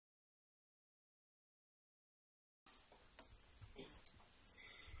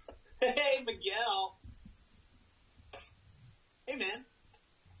Hey, Miguel. Hey, man.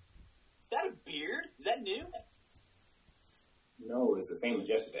 Is that a beard? Is that new? No, it's the same as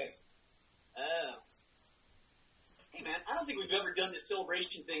yesterday. Oh. Hey, man, I don't think we've ever done this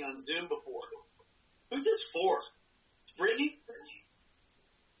celebration thing on Zoom before. Who's this for? It's Brittany?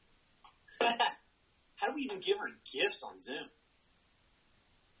 How do we even give her gifts on Zoom?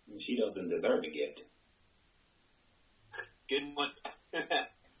 She doesn't deserve a gift. Good one.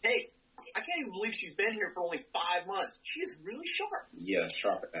 Hey, I can't even believe she's been here for only 5 months. She is really sharp. Yeah,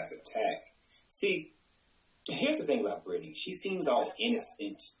 sharp as a tack. See, here's the thing about Brittany. She seems all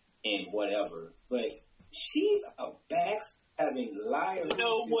innocent and whatever, but she's a backstabbing liar.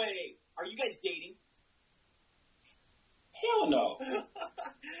 No way. Are you guys dating? Hell no.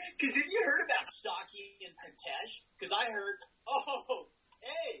 Because have you heard about Saki and Pritesh? Because I heard, oh,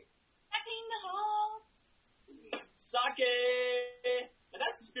 hey. Sake. Now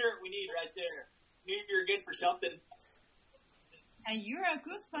that's the spirit we need right there. You're good for something. And you're a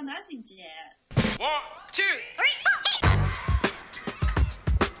good fanatic, Jet. 1, 2, 3,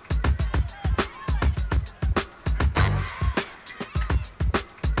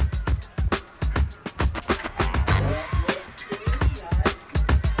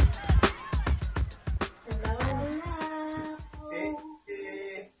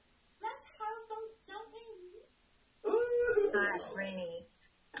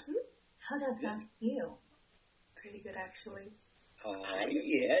 How does that feel? Pretty good, actually. Oh,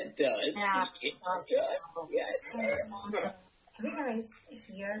 yeah, it does. Yeah. It does. Yeah, it does. Have you guys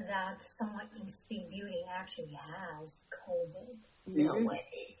heard that someone in C building actually has COVID? No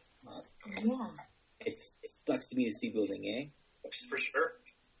way. Yeah. It sucks to be the C building, eh? For sure.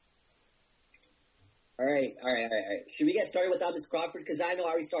 All right. Should we get started without Miss Crawford? Because I know I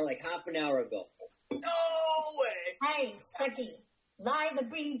already started like half an hour ago. No way. Hey, Saki, light the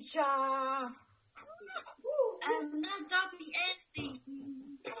beach. I'm not dropping anything.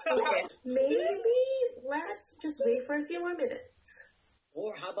 Okay, maybe let's just wait for a few more minutes.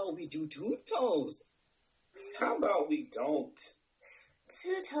 Or how about we do two toes? How about we don't?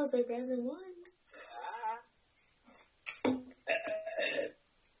 2 toes are better than 1.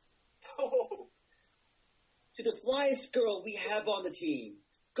 Oh. To the flyest girl we have on the team.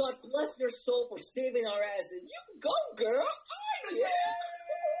 God bless your soul for saving our asses. You go, girl. Oh, yeah.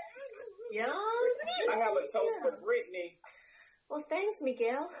 Yeah. I have a toast for Brittany. Well, thanks,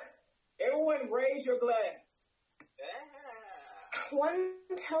 Miguel. Everyone raise your glass. Yeah. 1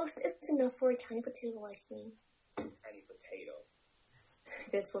 toast is enough for a tiny potato like me. Tiny potato.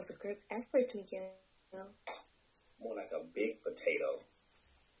 This was a group effort, Miguel. More like a big potato.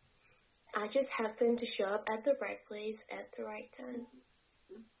 I just happened to show up at the right place at the right time.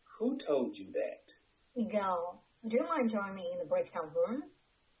 Who told you that? Miguel, do you mind joining me in the breakout room?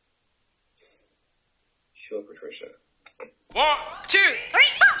 Sure, Patricia. 1, 2, 3,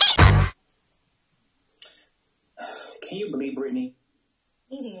 4. Can you believe Brittany?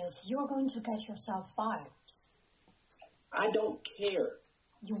 Idiot, you are going to get yourself fired. I don't care.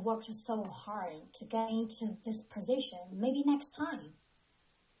 You worked so hard to get into this position. Maybe next time.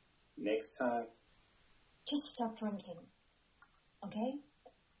 Next time? Just stop drinking. Okay?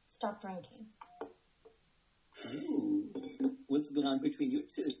 Stop drinking. Ooh, what's going on between you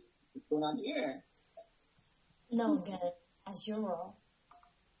two? What's going on here? No good, as usual.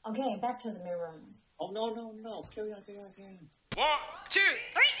 Okay, back to the main room. Oh, no. Carry on. 1, 2,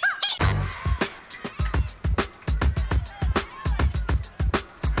 3, 4.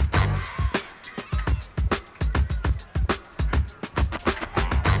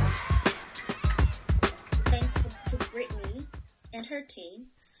 Thanks to Brittany and her team.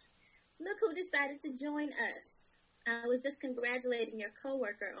 Look who decided to join us. I was just congratulating your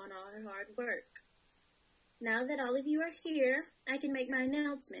coworker on all her hard work. Now that all of you are here, I can make my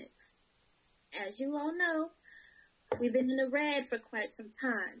announcement. As you all know, we've been in the red for quite some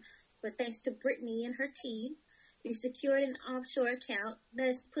time, but thanks to Brittany and her team, we've secured an offshore account that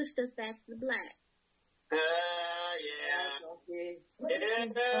has pushed us back to the black. Yeah.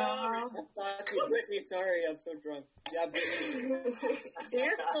 Brittany, sorry, I'm so drunk. Yeah, Brittany.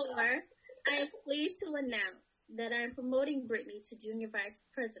 Therefore, I am pleased to announce that I am promoting Brittany to junior vice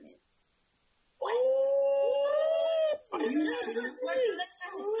president.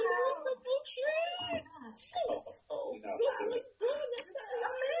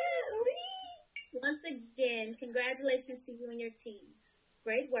 Once again, congratulations to you and your team.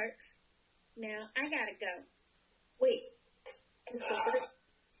 Great work. Now, I gotta go. Wait. Ms. Crawford,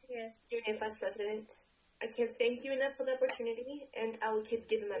 Yes. Junior Vice President, I can't thank you enough for the opportunity, and I will keep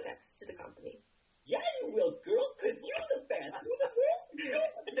giving my best to the company. Yeah, you will, girl, because you're the best. You're the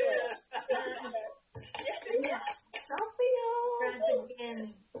Press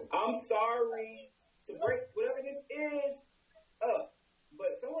again. I'm sorry to break whatever this is up,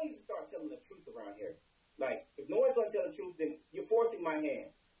 but someone needs to start telling the truth around here. Like, if no one's gonna tell the truth, then you're forcing my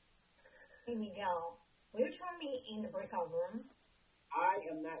hand. Hey, Miguel, will you join me in the breakout room? I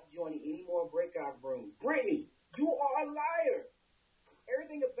am not joining any more breakout rooms. Brittany, you are a liar.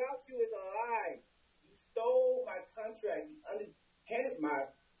 Everything about you is a lie. You stole my contract. You underhanded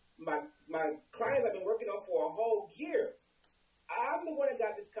my clients I've been working on for a whole year. I'm the one that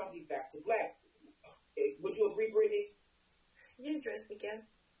got this company back to black. Would you agree, Brittany? You dress, Miguel.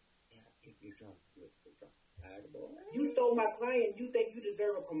 Yeah, you're strong. You stole my client. You think you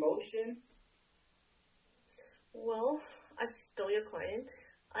deserve a promotion? Well, I stole your client.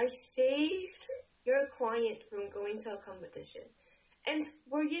 I saved your client from going to a competition. And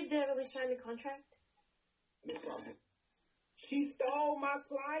were you there when we signed the contract? Miss Robin, she stole my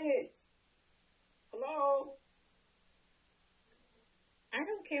client. Hello? I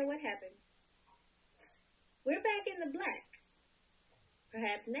don't care what happened. We're back in the black.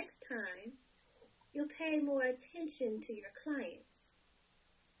 Perhaps next time you'll pay more attention to your clients.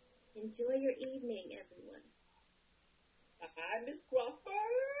 Enjoy your evening, everyone. Hi, Miss Crawford.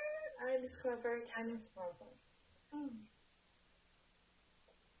 Hi, Miss Crawford. Hi, Miss Crawford. Wow.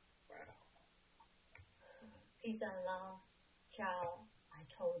 Peace and love. Ciao. I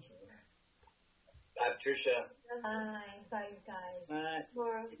told you. Bye, Patricia. Bye. Bye, you guys. Pat,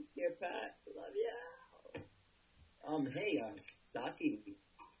 Tomorrow. here, Pat. Love ya. Hey, Saki.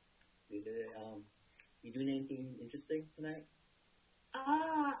 You doing anything interesting tonight?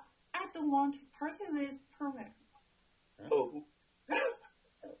 I don't want to participate program. Oh.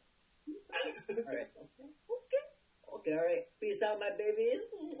 Alright. Okay, alright. Peace out, my babies.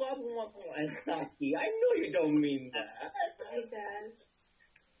 And Saki, I know you don't mean that. Hi, Dad.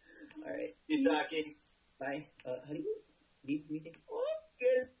 Alright. You talking? Bye. How do you leave meeting?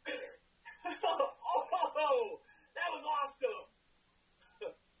 Okay. Oh, that was awesome.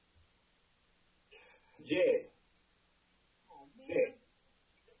 Jed.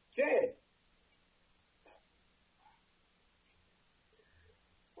 Jed.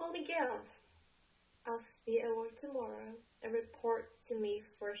 Well, Miguel, I'll see you at work tomorrow and report to me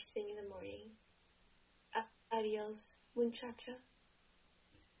first thing in the morning. Adios, muchacha.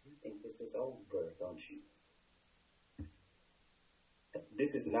 You think this is over, don't you?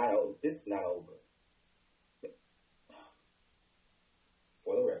 This is not over.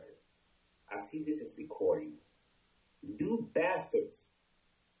 For the record, I see this as recording. You bastards.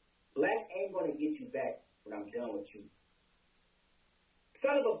 Black ain't gonna get you back when I'm done with you.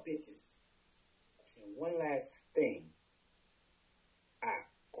 Son of a bitches. And one last thing. I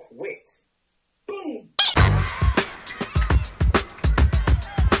quit. Boom!